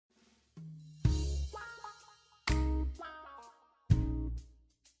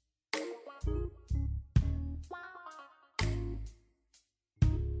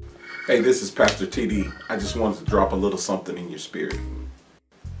Hey, this is Pastor TD. I just wanted to drop a little something in your spirit.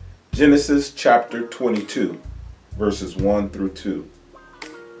 Genesis chapter 22, verses 1 through 2.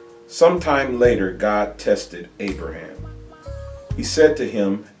 Sometime later, God tested Abraham. He said to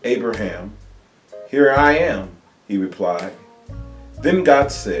him, "Abraham." "Here I am," he replied. Then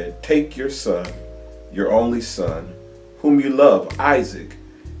God said, "Take your son, your only son, whom you love, Isaac,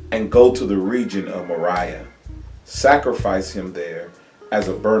 and go to the region of Moriah. Sacrifice him there as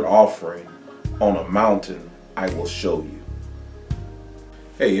a burnt offering on a mountain I will show you."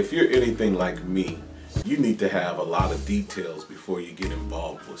 Hey, if you're anything like me, you need to have a lot of details before you get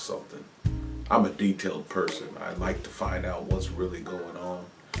involved with something. I'm a detailed person. I like to find out what's really going on.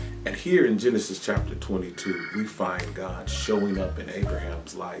 And here in Genesis chapter 22, we find God showing up in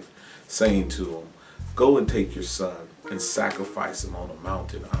Abraham's life, saying to him, "Go and take your son and sacrifice him on a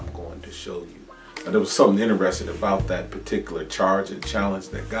mountain I'm going to show you." And there was something interesting about that particular charge and challenge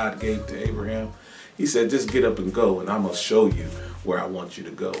that God gave to Abraham. He said, just get up and go, and I'm going to show you where I want you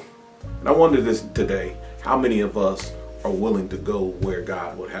to go. And I wonder this today, how many of us are willing to go where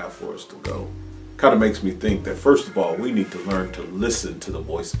God would have for us to go? Kind of makes me think that, first of all, we need to learn to listen to the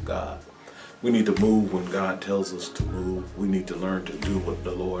voice of God. We need to move when God tells us to move. We need to learn to do what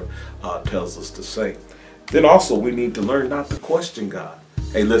the Lord tells us to say. Then also, we need to learn not to question God.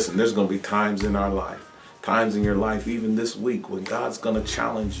 Hey, listen, there's going to be times in our life, times in your life, even this week, when God's going to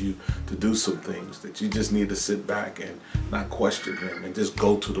challenge you to do some things that you just need to sit back and not question him and just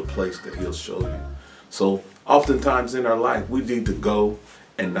go to the place that he'll show you. So oftentimes in our life, we need to go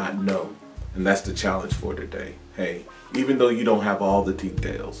and not know. And that's the challenge for today. Hey, even though you don't have all the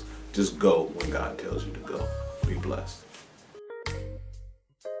details, just go when God tells you to go. Be blessed.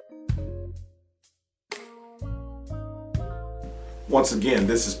 Once again,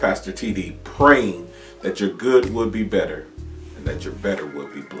 this is Pastor TD praying that your good would be better and that your better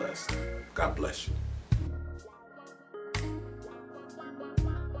would be blessed. God bless you.